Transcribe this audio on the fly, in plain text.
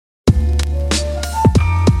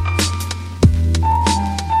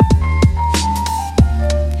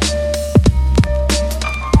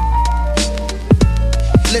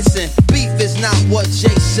what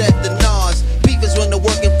Jay said to Nas. Beef is when the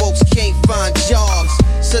working folks can't find jobs,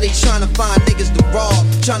 so they tryna find niggas to rob,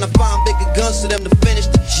 tryna find bigger guns for them to finish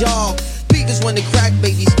the job. Beef is when the crack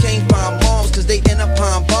babies can't find moms, cause they end up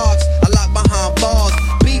behind bars, I lock behind bars.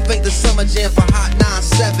 Beef ain't the summer jam for Hot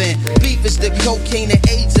 97. Beef is the cocaine and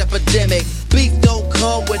AIDS epidemic. Beef don't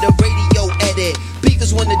come with a radio edit. Beef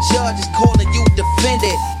is when the judge is calling you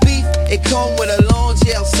defendant. Beef, it come with a long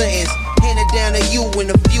jail sentence, handed down to you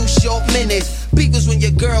in a few short minutes. Beef is when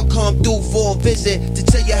your girl come through for a visit to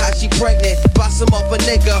tell you how she pregnant by some other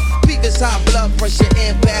nigga. Beef is high blood pressure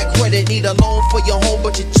and bad credit. Need a loan for your home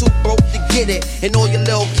but you're too broke to get it. And all your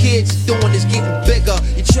little kids doing is getting bigger.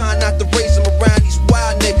 You're trying not to raise them around these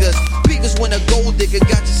wild niggas. Beef is when a gold digger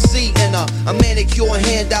got your seat in her, a manicure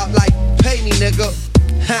handout like pay me nigga.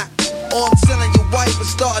 Ha. Or I'm telling your wife and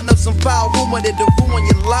starting up some foul rumor that to ruin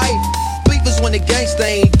your life. Beef is when the gangster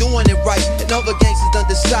ain't doing it right, and other gangsters done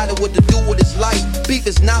decided what to do with his life. Beef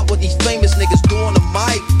is not what these famous niggas do on the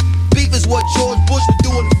mic. Beef is what George Bush would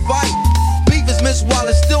do in the fight. Beef is Miss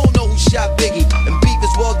Wallace still don't know who shot Biggie. And beef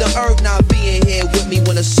is Well the Herb not being here with me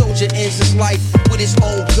when a soldier ends his life with his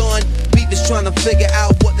own gun. Beef is trying to figure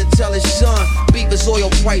out what to tell his son. Beef is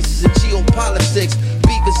oil prices and geopolitics.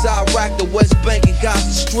 Beef is Iraq, the West Bank, and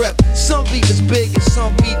Gaza Strip. Some beef is big and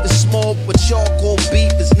some beef is small, but charcoal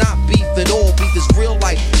beef is not beef at all. Beef is real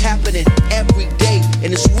life happening every day,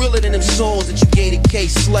 and it's realer than them songs that you gave to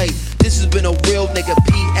K-Slay. This has been a real nigga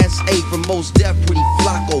PSA from Mos Def, Pretty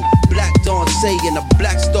Flacco, Black Dawn Say, and the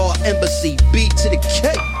Black Star Embassy. B to the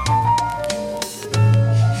K.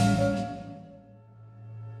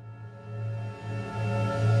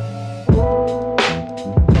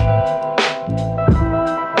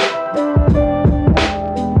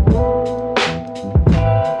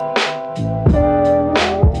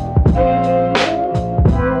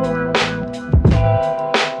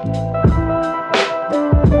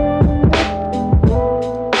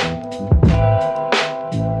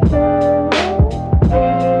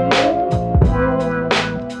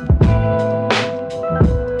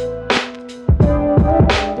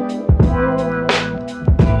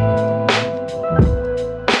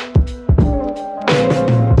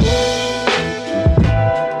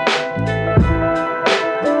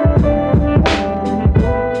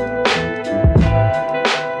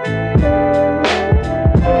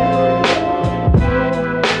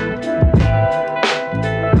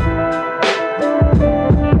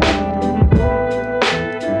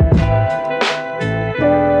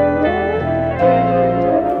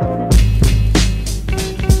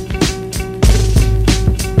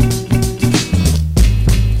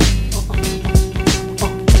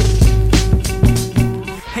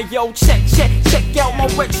 Check out my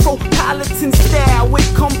retropolitan style.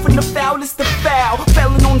 It come from the foulest of foul.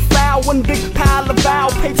 Felon on foul, one big pile of vow.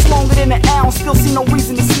 Papes longer than an ounce, still see no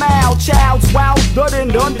reason to smile. Child's wild, blood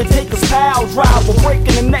and the Undertaker's pal. Driver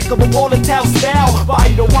breaking the neck of a volatile style.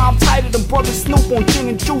 Biter, I'm tighter than Brother Snoop on gin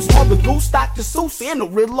and juice. Mother Goose, Dr. Seuss, and the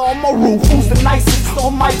Riddler on my roof. Who's the nicest?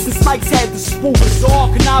 All mics and spikes had the swoop. Bizarre,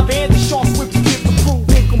 Canave, and the Sean Swift to get the proof.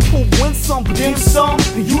 Win some, but then some,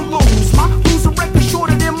 and you lose. My losing record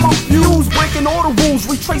shorter than my views. Breaking all the rules,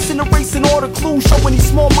 retracing, erasing all the clues. Showing these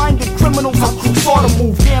small-minded criminals how crew saw the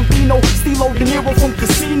move. Gambino, Stilo, De Niro from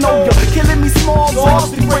Casino. You're killing me small,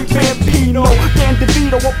 lost the great Bambino. Dan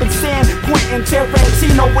DeVito up in San Quentin,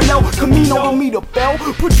 Tarantino. With El Camino, to meet a Bell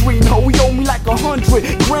Padrino. He owe me like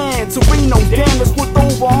 100 grand. Torino, damn, it's worth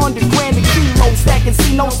over 100 grand a kilo. Stacking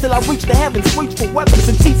C-notes till I reach the heavens. Reach for weapons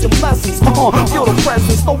and teach them lessons. Feel the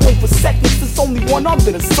presence, no room for seconds. There's only one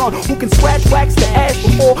under the sun who can scratch, wax the ash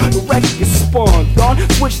before the record gets spun. Done,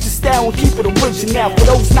 switch the style and keep it original. For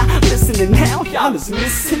those not listening now, y'all is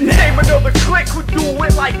missing out. Name another clique who do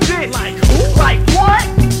it like this. Like who? Like what?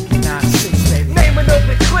 9-6, baby. Name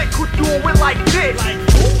another clique who do it like this. Like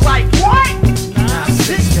who? Like what?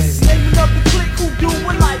 9-6, baby. Name another clique who do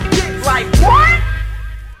it like this. Like what?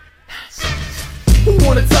 Who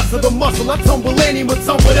wanna tussle the muscle? I tumble any but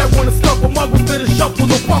tumble that wanna scuffle. Muggles fit a shuffle,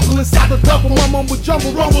 the buckle inside the double. My mumble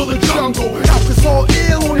jumble, rumble the jungle. Alcus all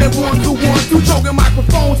ill on that 1-2-1-2. Choking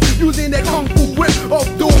microphones, using that kung fu grip of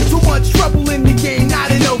doom. Too much trouble in the game,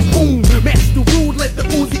 not enough boom. Match the rude, let the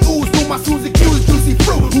Uzi ooze through my Suzy Q's juicy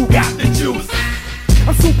fruit. Who got the juice?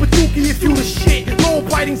 I'm super dookie if you the shit.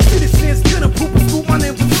 Law-abiding citizens, gonna poop and scoop. My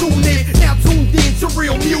name's a tune in. Now tuned in to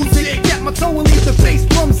real music. Got my toe and leave the bass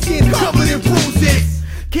drum skin covered in bruises.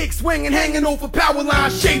 Kick swinging, hanging over power line.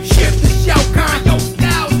 Shape shift the shout kind. Yo,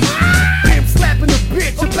 styles. Bam, slapping a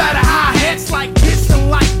bitch about a hi-hats like this and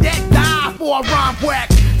like that. Die for a rhyme whack.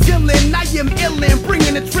 Chillin', I am illin',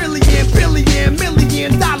 bringing a trillion, billion, $1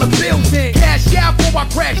 million bills in. Cash out before I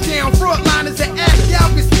crash down. Frontliners at act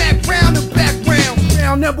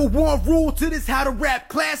Number one rule to this how to rap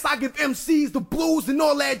class, I give MCs the blues and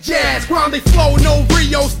all that jazz. Grande flow, no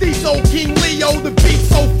Rio, Steezo, King Leo. The beat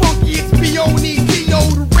so funky, it's B.O. needs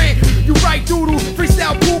D.O. to rant. You right doodle,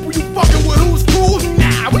 freestyle poop, you fucking with who's cool?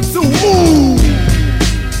 Nah, we too ooh.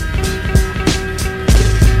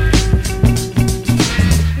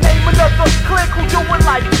 Name another clique who do it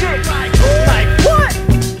like this. Like what?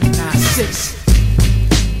 Nah, 6.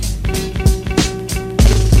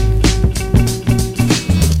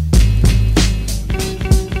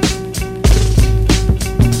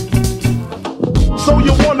 So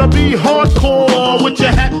you wanna be hardcore with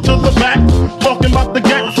your hat to the back, talking about the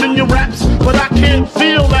gats in your raps, but I can't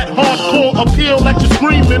feel that hardcore appeal that you're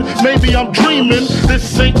screaming. Maybe I'm dreaming.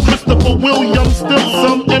 This ain't Christopher Williams, still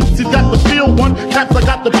some MC's got to feel one, cats I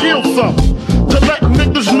got to feel some. To let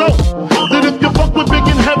niggas know that if you fuck with big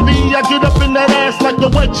and heavy, I get up in that ass like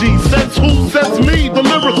a wedgie. Says who? Says me, the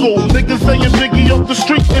lyrical. Niggas saying Biggie off the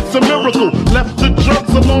street, it's a miracle. Left the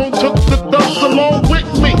drugs alone, took the thugs along with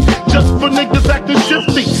me. Just for niggas acting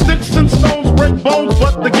shifty. Sticks and stones break bones,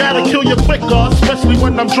 but they gotta kill you quicker. Especially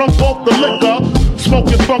when I'm drunk off the liquor.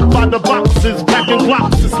 Smoking funk by the boxes, packing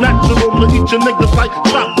blocks. It's natural to eat your niggas like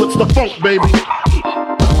chocolates. The funk, baby.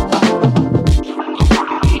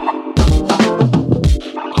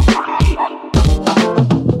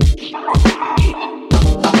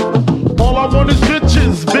 All I want is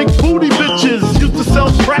bitches, big booty bitches. Used to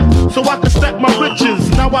sell crack so I could stack my riches.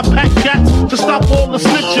 Now I pack cats to stop all the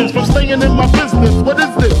snitches from staying in my business. What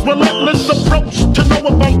is this? Relentless approach to know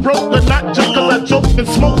if I'm broke or not. Just cause I joke and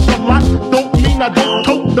smoke a lot don't mean I don't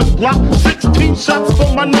tote the block. 16 shots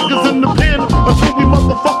for my niggas in the pen until we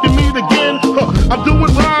motherfucking meet again. I'm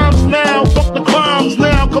doing rhymes now, fuck the crimes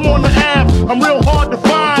now. Come on the app, I'm real hard to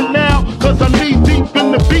find now. Cause I'm knee deep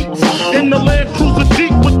in the beats. In the Land Cruiser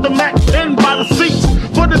Jeep with the Mac 10 by the seats.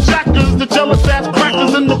 For the jackers, the jealous ass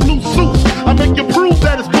crackers in the blue suits. I make you prove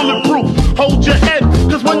that it's bulletproof. Hold your head,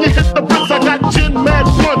 cause when you hit the bricks, I got gin mad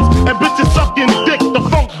blunts and bitches sucking dick, the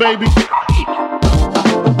funk, baby.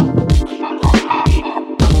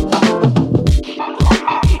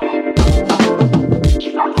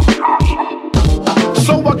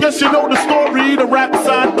 So I guess you know the story, the rap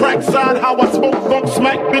side, crack side, how I smoke funk,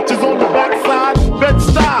 smack bitches on the backside.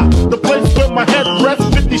 Bed-Stuy, the place where my head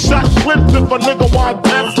rests. 50 shots clip if a nigga want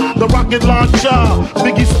test. The rocket launcher,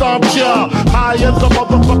 Biggie stomp ya, high as a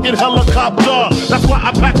motherfucking helicopter. That's why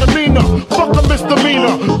I pack a Nina, fuck a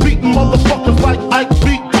misdemeanor, beating motherfuckers like Ike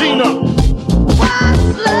beat Tina.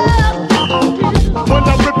 When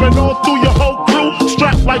I'm ripping all through your whole crew,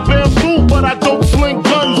 strapped like bamboo, but I don't sling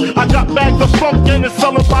guns. I got bags of funk and it's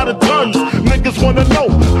selling by the tons. Niggas wanna know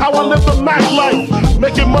how I live the Mac life,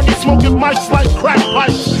 making money smoking mics like crack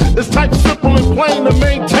pipes. It's type simple and plain to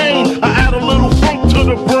maintain. I add a little funk to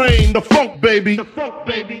the brain, the funk baby, the funk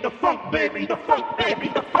baby, the funk baby, the funk baby,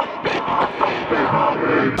 the funk baby, the funk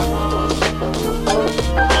baby.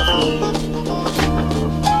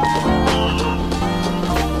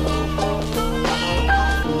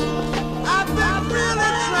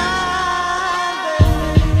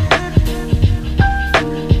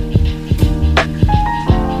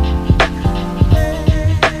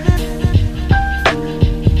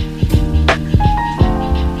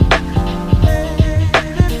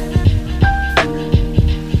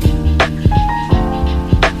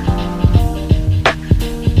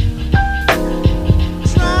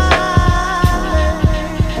 Try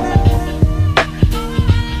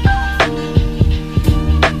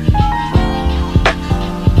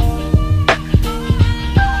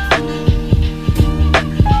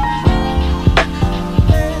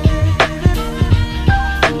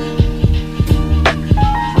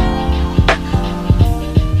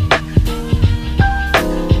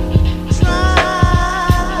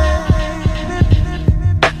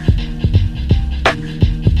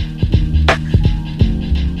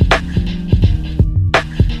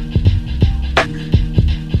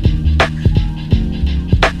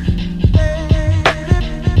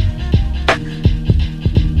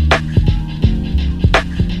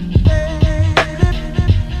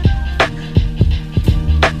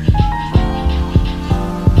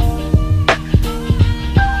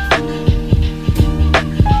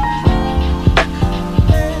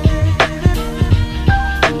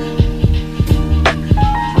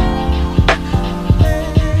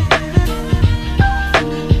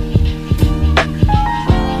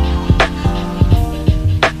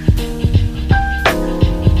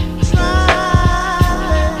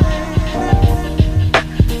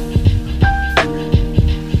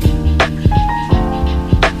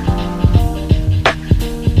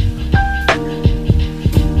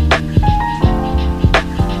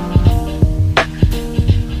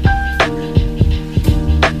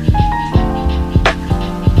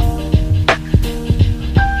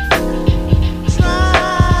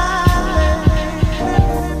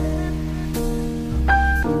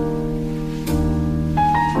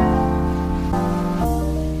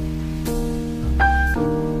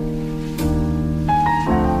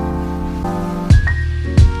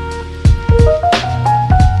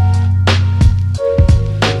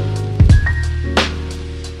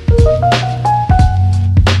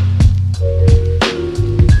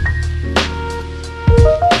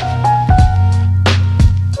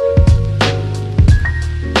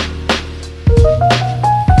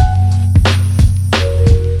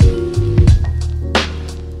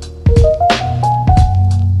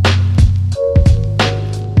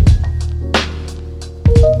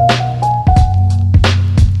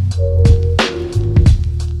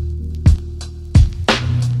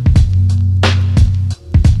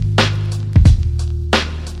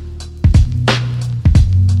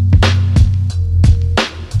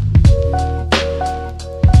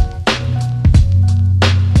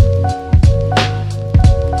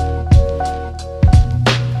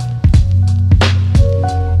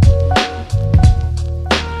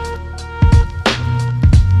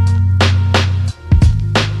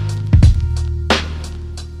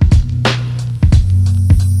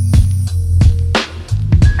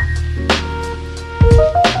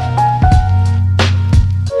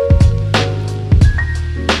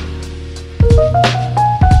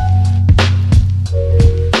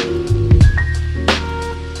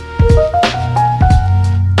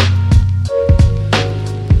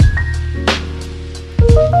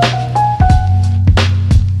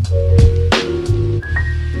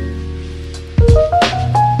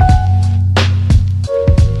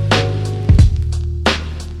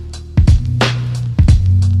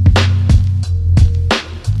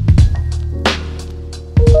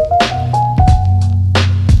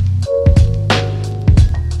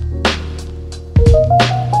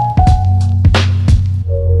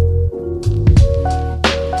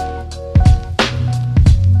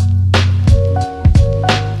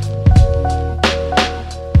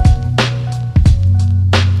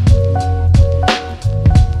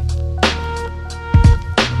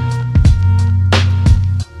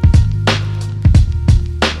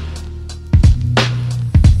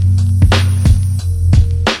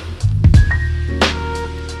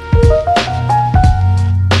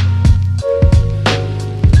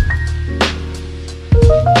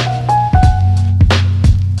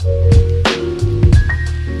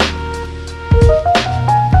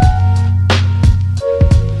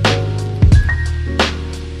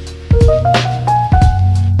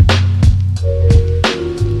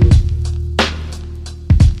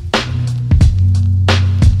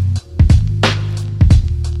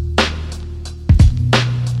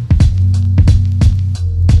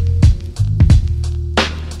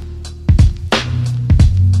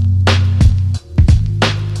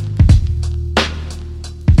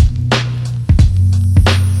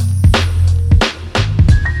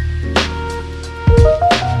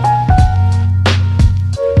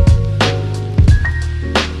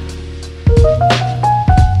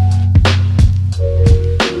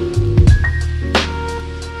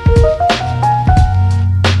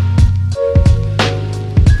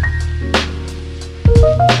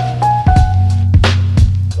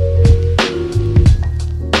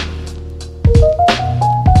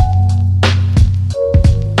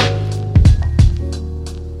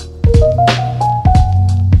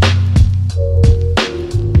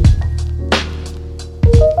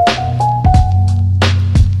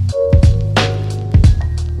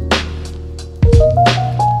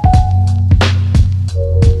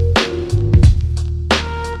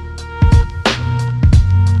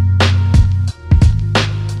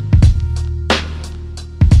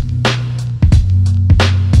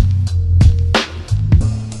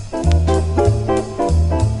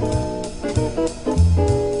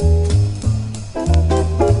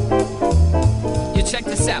check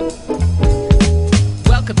this out.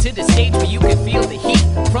 Welcome to the stage where you can feel the heat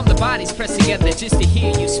from the bodies pressed together just to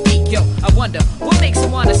hear you speak. Yo, I wonder, what makes them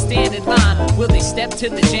wanna stand in line? Will they step to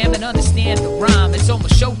the jam and understand the rhyme? It's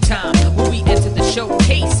almost showtime when we enter the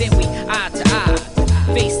showcase and we eye to eye,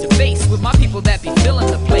 face to face with my people that be filling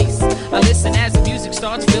the place. I listen as the music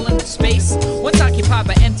starts filling the space. Once occupied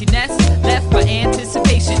by emptiness, left by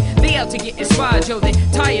anticipation. They out to get inspired, yo, they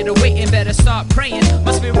tired of waiting, better start praying.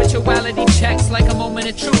 My spirituality checks like a moment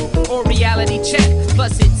of truth or reality check.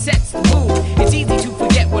 Plus it sets the mood. It's easy to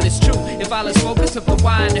forget what is true if I lose focus of the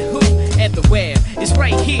why and the who and the where. It's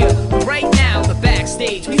right here, right now, the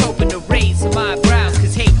backstage. We hoping to raise some eyebrows,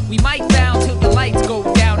 cause hey, we might bow till the lights go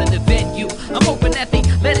down in the venue. I'm hoping that they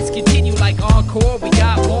let us continue like encore. We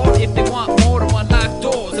got more if they want more to unlock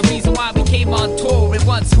doors. The reason why we came on tour. And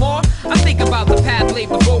once more, I think about the path laid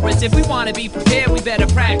before us. If we want to be prepared, we better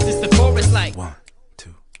practice the chorus like 1,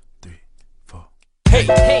 2, 3, 4. Hey,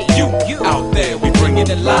 hey, You out there, we bringing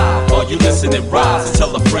it live. Are you listening? Rise and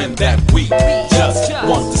tell a friend that we just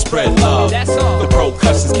want to spread love. That's all. The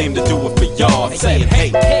percussions came to do it for y'all. Saying, hey,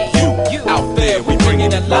 you out there, we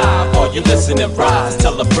bringing it live. Are you listening? Rise and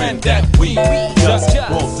tell a friend that we just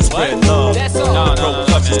want to spread love. That's all. The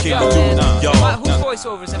percussions came to do it for y'all. Whose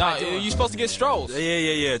voiceovers am I doing? You supposed to get strolls.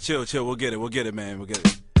 Yeah. Chill. We'll get it, man. We'll get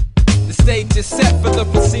it. The stage is set for the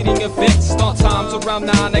preceding event. Start times around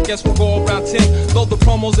 9, I guess we'll go around 10. Load the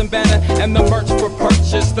promos and banner and the merch for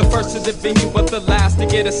purchase. The first to the venue, but the last to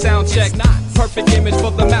get a sound check. Perfect image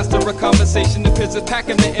for the master of conversation. The pictures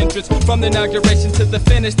packing the entrance. From the inauguration to the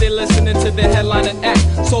finish, they listening to the headline and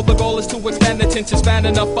act. So the goal is to expand the attention span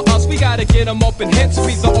enough for us. We gotta get them open, hence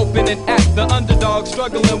we the opening act. The underdog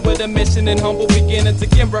struggling with a mission and humble beginnings.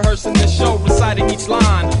 Again rehearsing the show, reciting each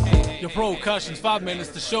line. Your percussion's 5 minutes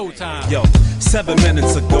to showtime. Yo, 7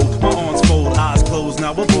 minutes ago, my arms fold, eyes closed.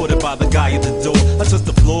 Now aborted by the guy at the door. I touch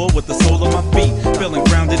the floor with the sole of my feet, feeling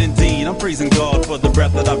grounded indeed. I'm praising God for the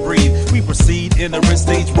breath that I breathe. We proceed, entering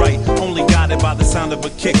stage right, only guided by the sound of a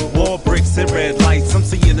kick. Wall bricks and red lights. I'm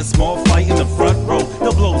seeing a small fight in the front row. The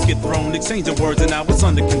blows get thrown, exchanging words, and now it's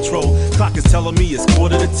under control. Clock is telling me it's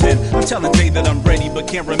 9:45. I'm telling Jay that I'm ready, but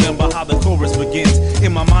can't remember how the chorus begins.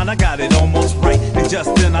 In my mind, I got it almost right, and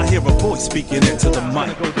just then I hear a voice speaking into the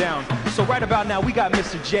mic. Go down. So right about now, we got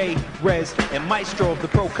Mr. J, Rez, and Maestro of the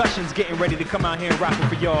Percussions getting ready to come out here and rock it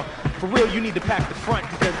for y'all. For real, you need to pack the front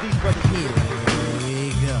because these brothers. Here we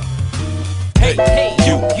go. Hey,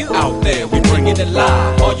 you out there, we bringing it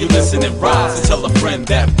live. Are you listening? Rise and tell a friend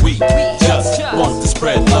that we just want to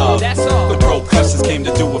spread love. That's all. The percussions came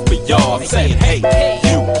to do it for y'all. Saying, hey,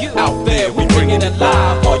 you out there, we bringing it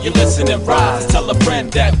live. Are you listening? Rise and tell a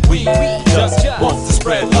friend that we just want to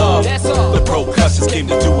spread love. That's all. The percussions came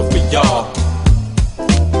to do it for y'all.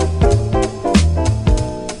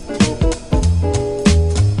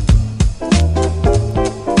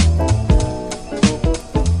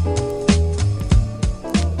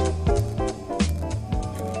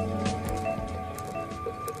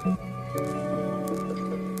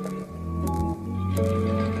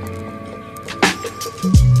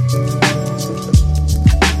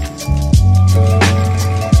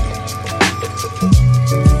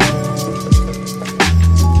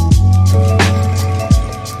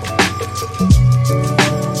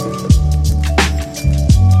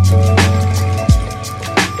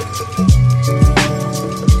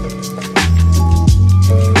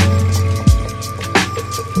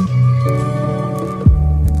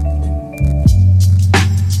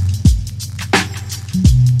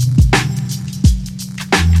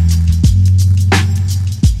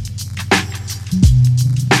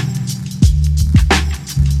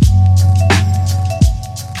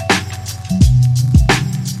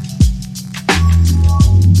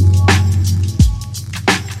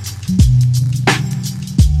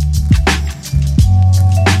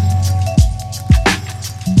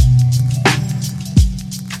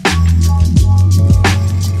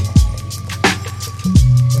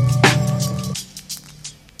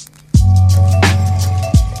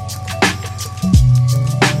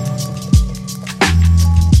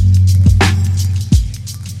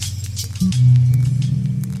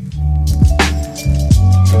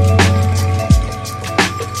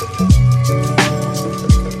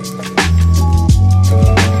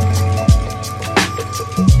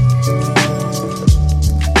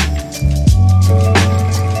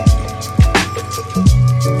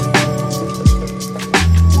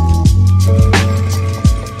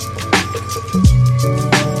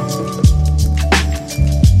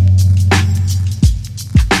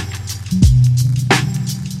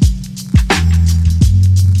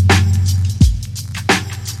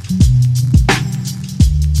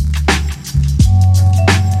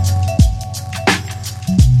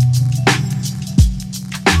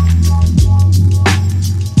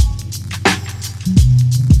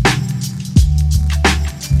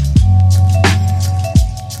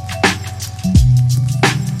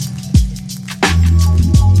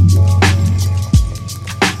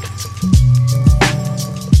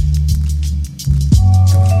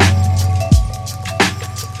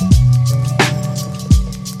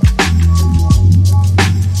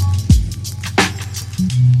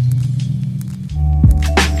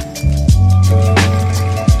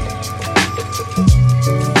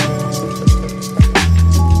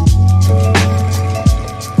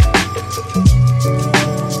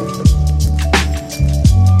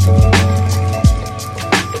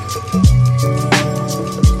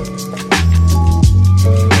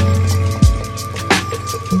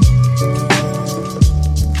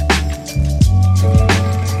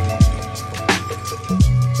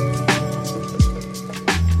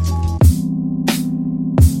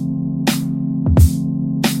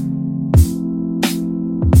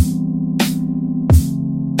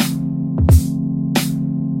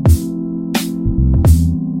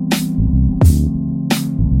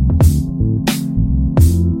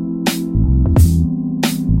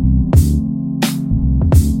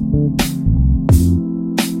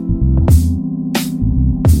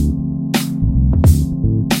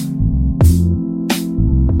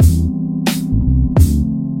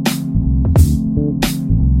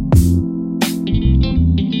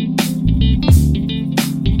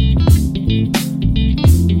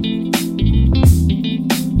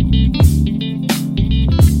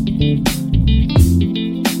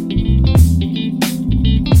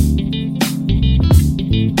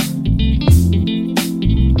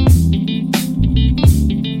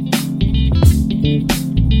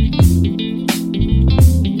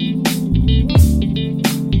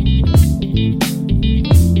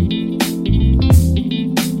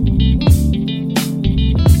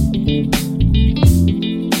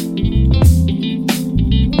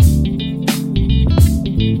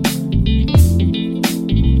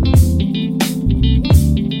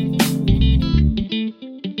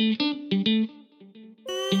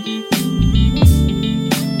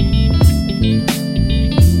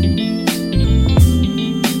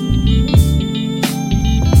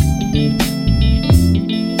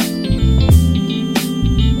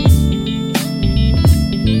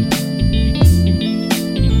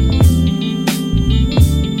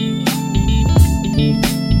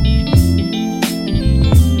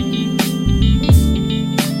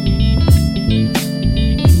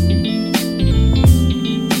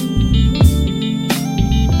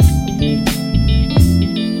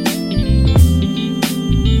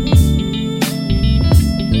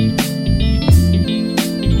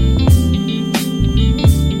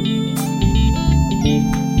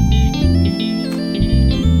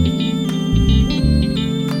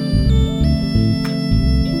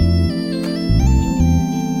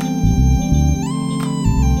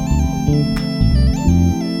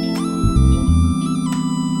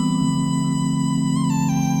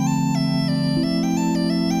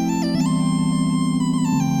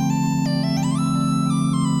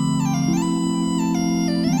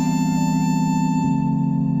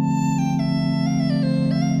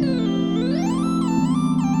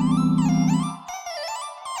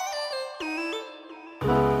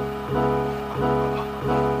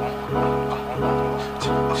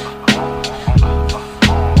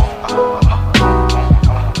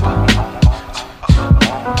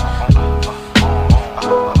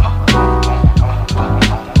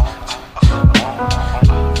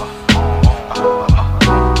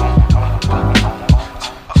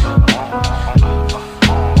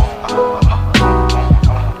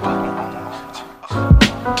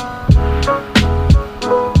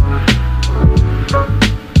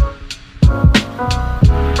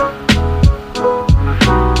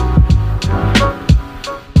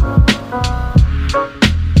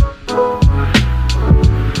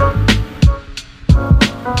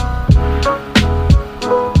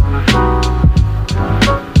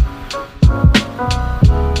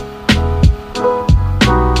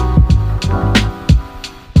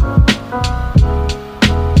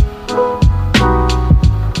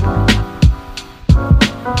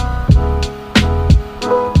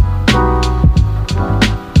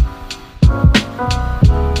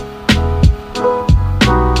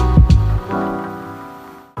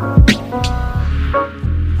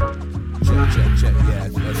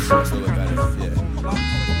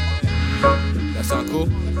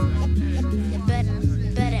 fool. You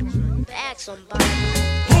better ask somebody.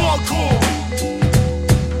 Hardcore,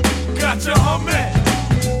 got you humming.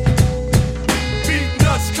 Beat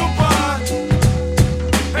nuts combined.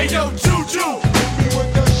 Hey yo, Juju.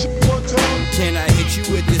 Can I hit you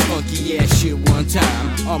with this funky ass shit one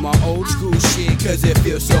time? On my old school shit, cause it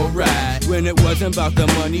feels so right. When it wasn't about the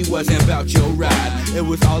money, wasn't about your ride. It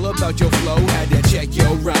was all about your flow, had to check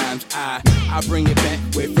your rhymes. I bring it back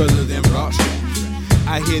way further than raw straps.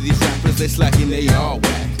 I hear these rappers, they slacking, they all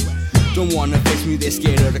whack. Don't wanna face me, they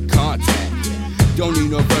scared of the contact. Don't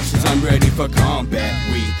need no verses, I'm ready for combat.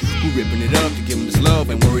 We ripping it up to give them this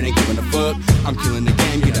love, ain't worried, ain't giving a fuck. I'm killing the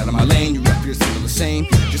game, get out of my lane, you rappers still the same.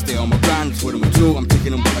 Just stay on my grind, that's what I'ma do. I'm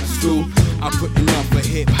taking them back to school. I'm putting up for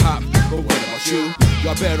hip hop, but what about you?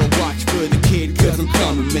 Y'all better watch for the kid, cause I'm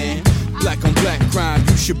coming, man. Black on black crime,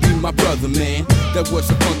 you should be my brother, man. That was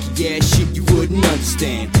some funky ass shit you wouldn't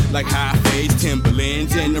understand. Like high face,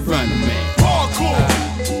 Timberlands, and the Runner Man. Hardcore,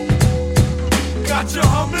 got you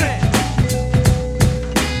humming.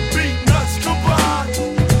 Beat nuts combined.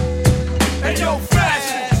 Hey yo,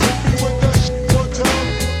 fashion.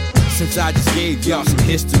 Since I just gave y'all some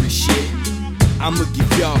history shit, I'ma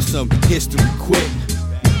give y'all some history quick.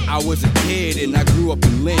 I was a kid and I grew up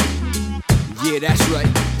in Lynn. Yeah, that's right,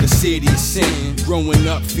 the city of sin. Growing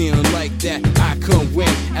up feeling like that I couldn't win.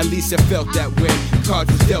 At least it felt that way,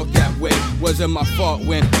 cards was dealt that way. Wasn't my fault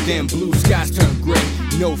when damn blue skies turned gray.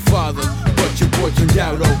 No father, but your boy turned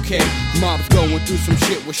out okay. Mom's going through some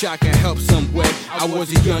shit, wish I could help some way. I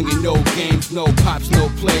was a youngin', no games, no pops, no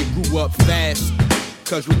play. Grew up fast,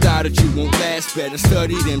 cause without it you won't last. Better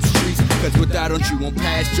study them streets, cause without it you won't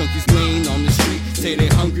pass. Junkies laying on the street, say they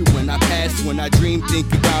hungry when I pass. When I dream,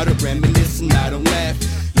 think about it, reminiscing, I don't laugh.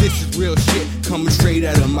 This is real shit, coming straight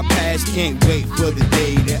out of my past. Can't wait for the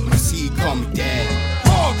day that my seed call me dad.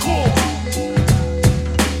 Hardcore,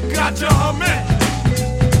 got you humming.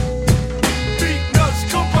 Beat nuts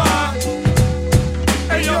combined.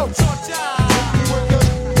 Hey yo,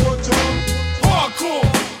 hardcore,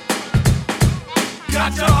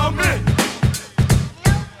 got you humming.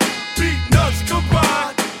 Beat nuts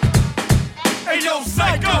combined. Hey yo,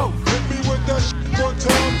 psycho. Hit me with that shit one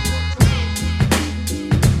time.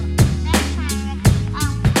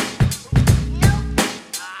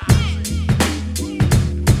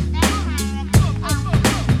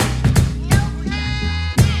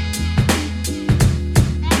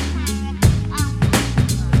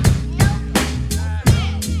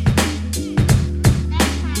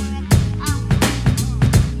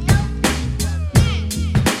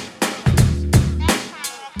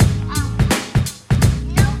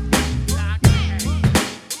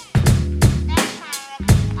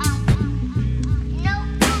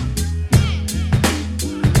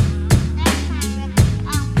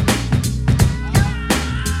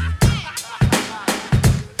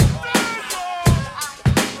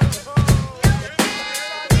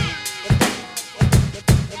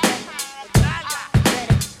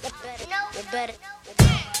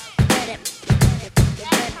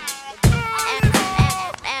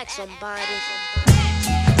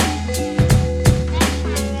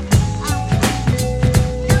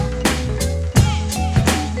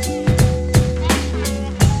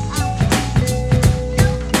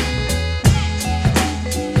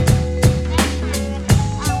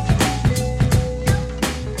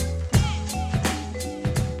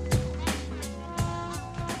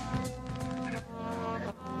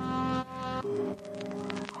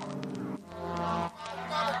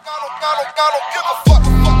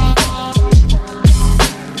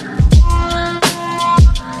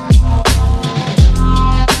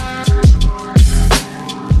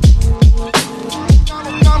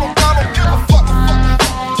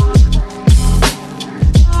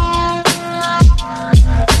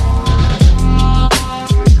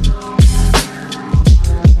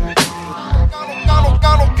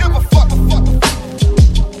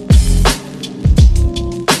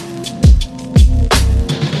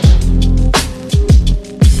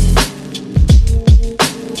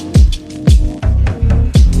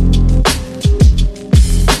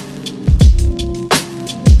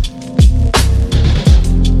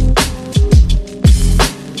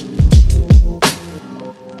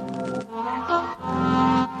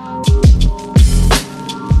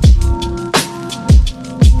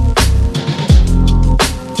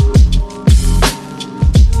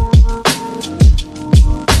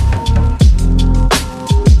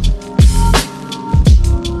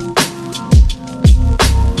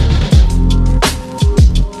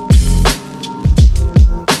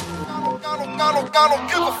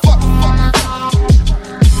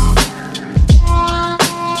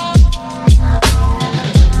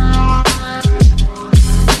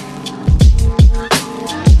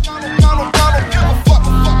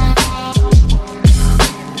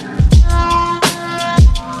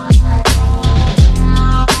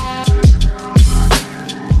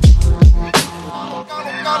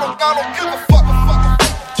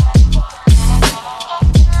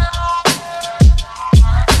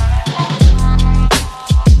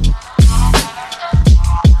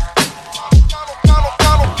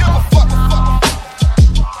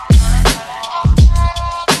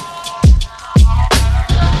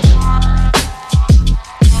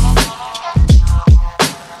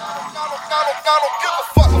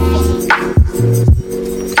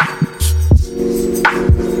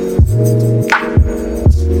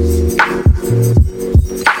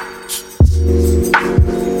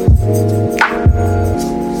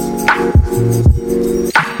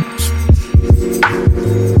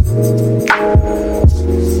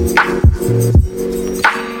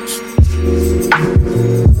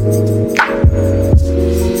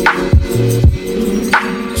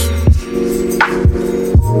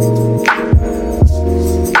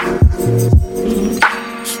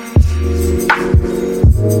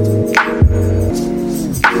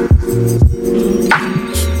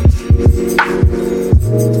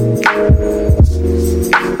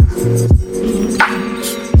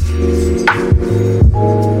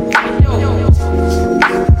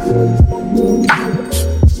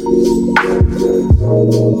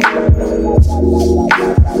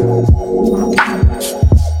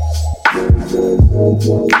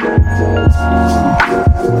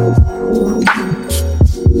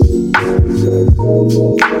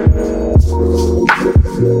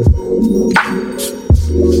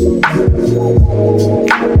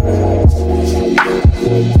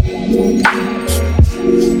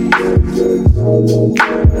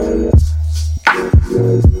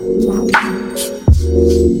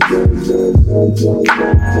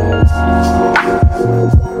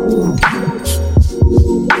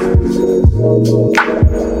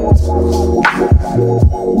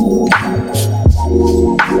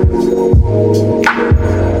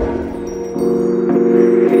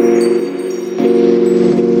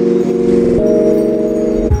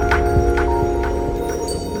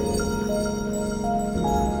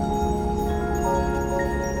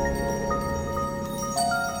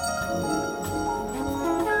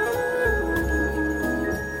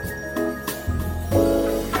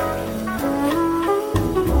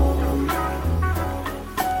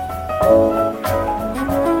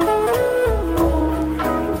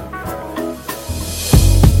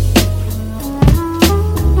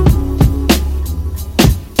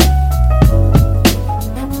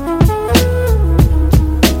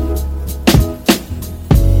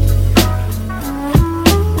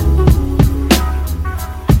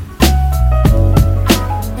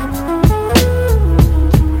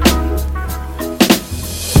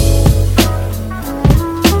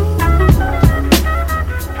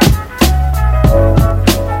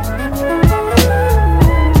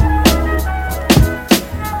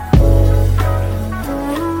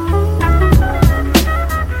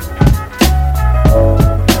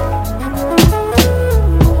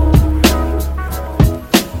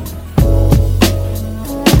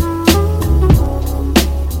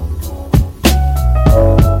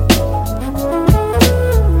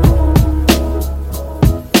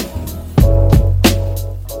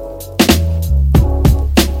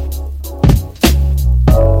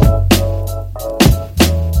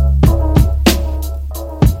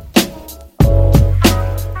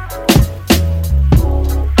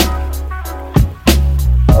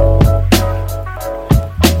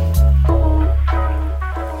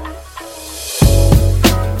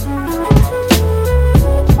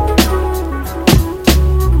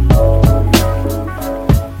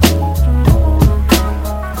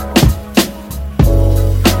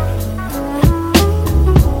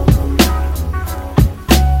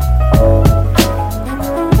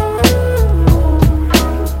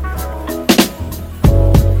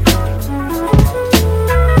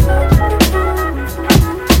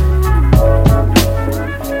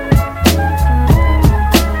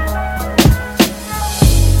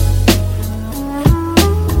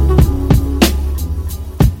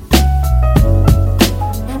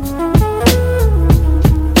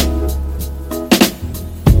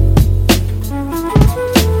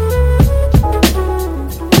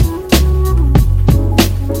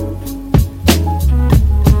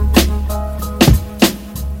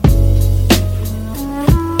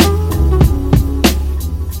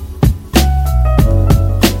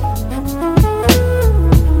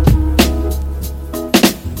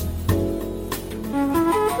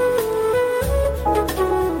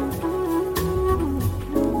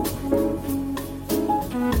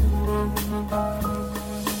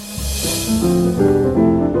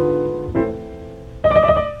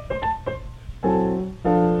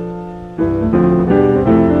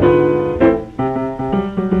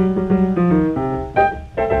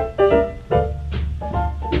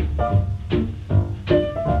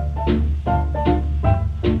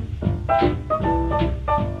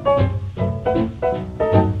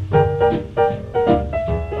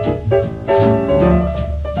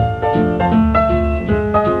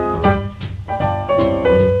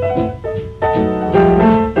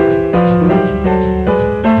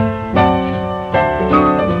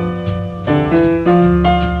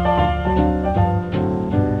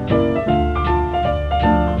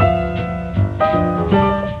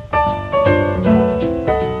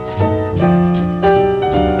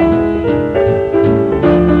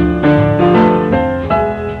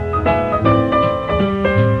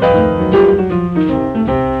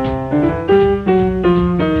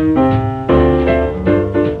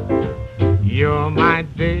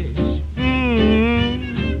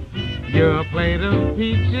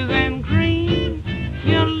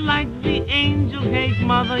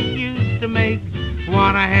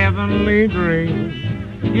 heavenly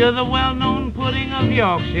dream. You're the well-known pudding of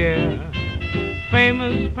Yorkshire,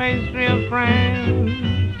 famous pastry of France,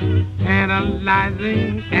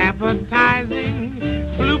 tantalizing, appetizing,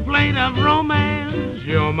 blue plate of romance.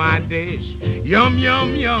 You're my dish, yum,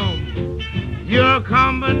 yum, yum. You're a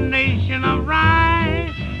combination of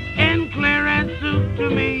rye and claret soup to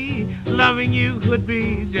me. Loving you could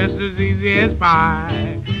be just as easy as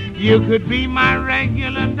pie. You could be my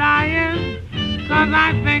regular diet, 'cause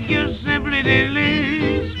I think you're simply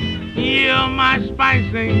delicious. You're my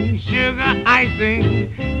spicing, sugar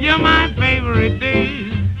icing. You're my favorite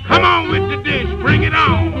the dish, bring it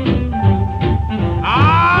on.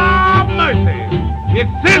 Ah, mercy, it's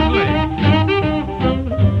sizzling.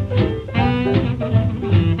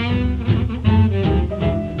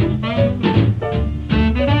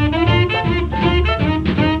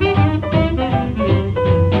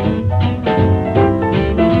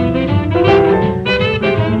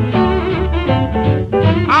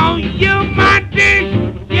 Oh, you my dish,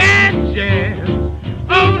 yes, yes.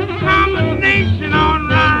 Oh, the combination on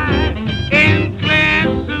rye and clear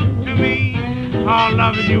soup to me. All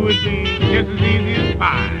loving you would be just as easy as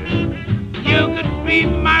pie. You could be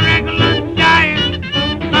my regular diet,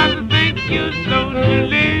 'cause I think you're so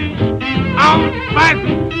delicious. Oh,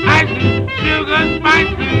 spicy, icy, sugar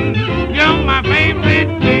spicy, you're my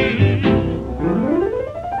favorite dish.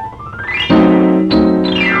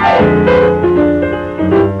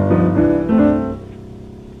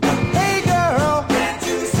 Hey girl, can't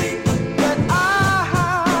you see that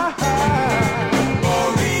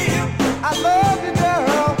I love you,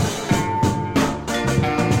 girl?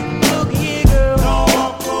 Look here, girl. Don't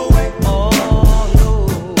walk away. Oh no,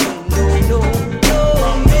 no, no, no,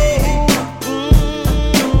 from me.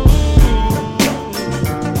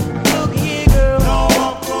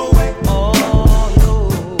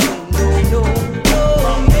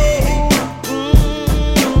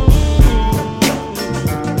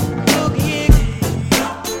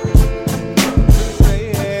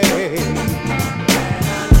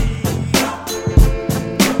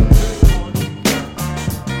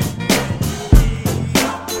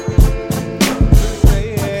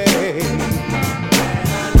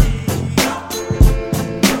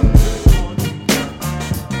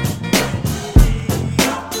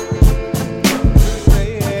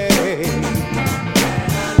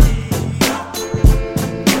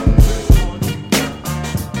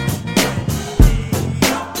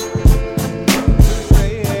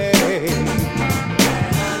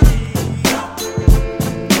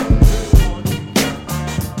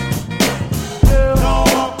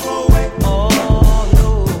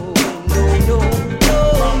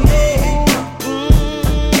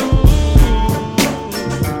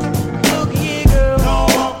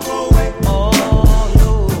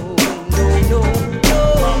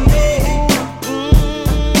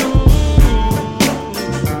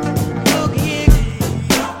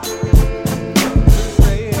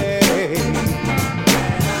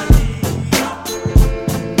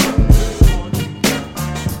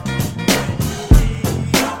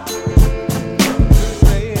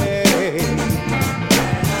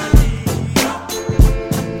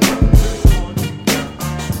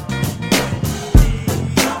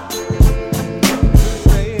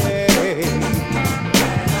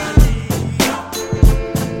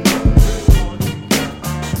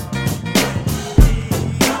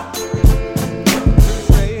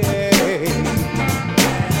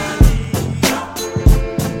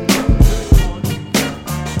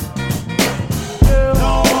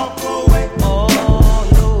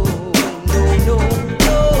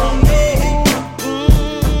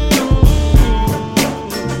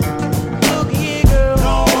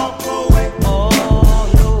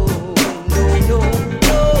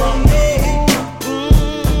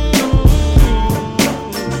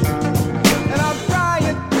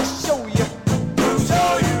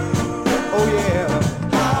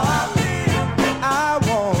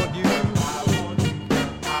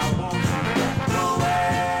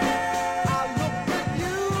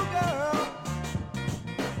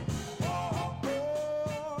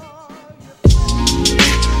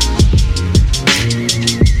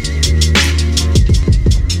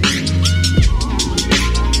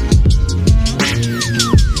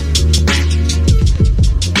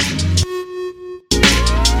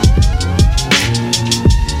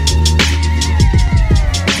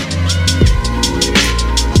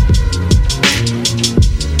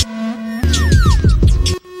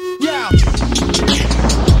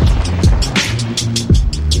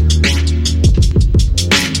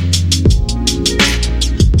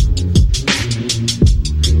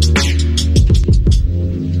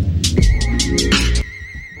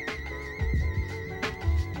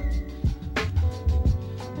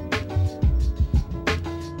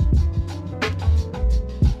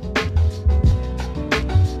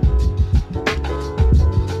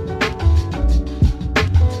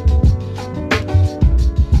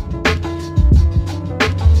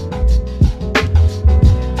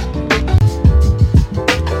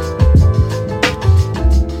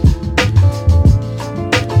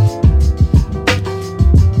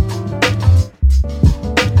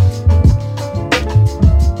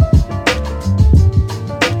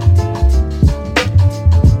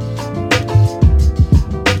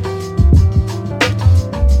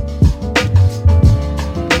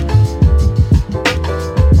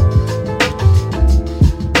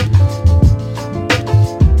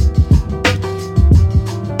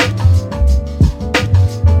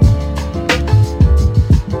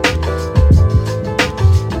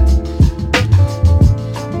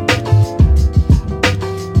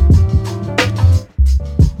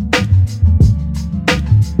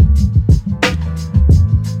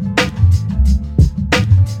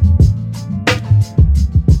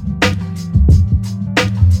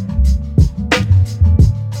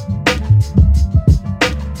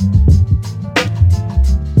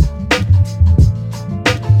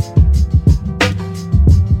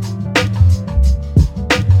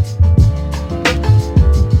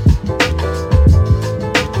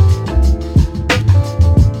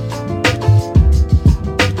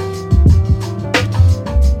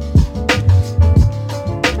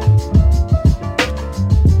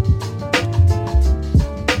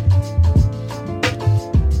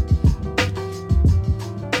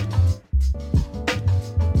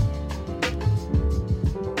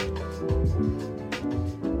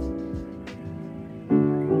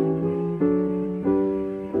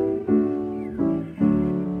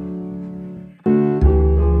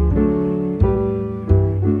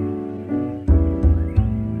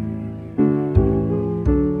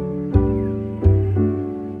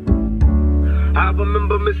 I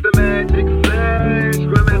remember Mr. Magic Flash,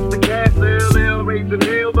 Grandmaster Castle, L, raising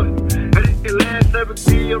hell, but I didn't last. Every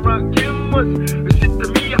day around Kim was the shit to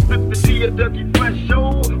me. I flipped the D, a Dougie Fresh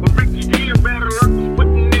show with Ricky D, a battle was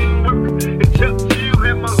putting in work. And Chuck Chill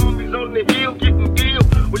had my homies on the hill getting ill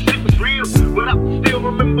when shit was real. But I still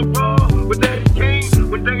remember raw with Daddy Kane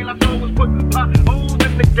when Dane I saw was putting potholes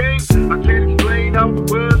in the game. I can't explain how it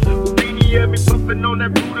was. Beanie had me puffing on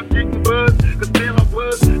that Buddha getting buzz. Cause still I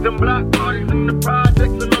was them block parties in the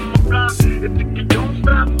projects and on my block. If you don't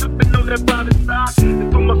stop sipping on that body side,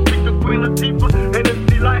 and through my speaker Queen Latifah and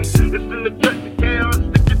MC Light. It's in the track to chaos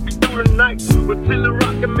to get me through the night. With Tiller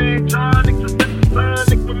Rockin' Man, Tronics, and Sister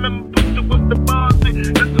Sonic. Remember Pusha was the boss,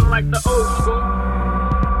 listen like the old school.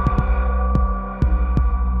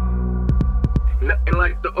 Nothing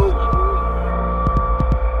like the old school.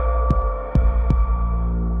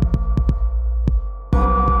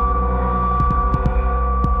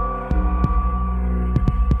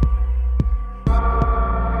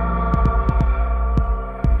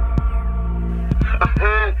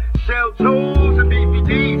 Shell toes and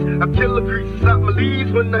DVDs. I kill the greases out my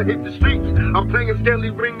leaves when I hit the streets. I'm playing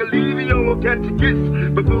Skelly Ring Olivia on Catch a Kiss.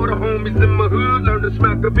 Before the homies in my hood learn to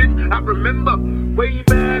smack a bitch. I remember way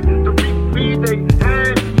back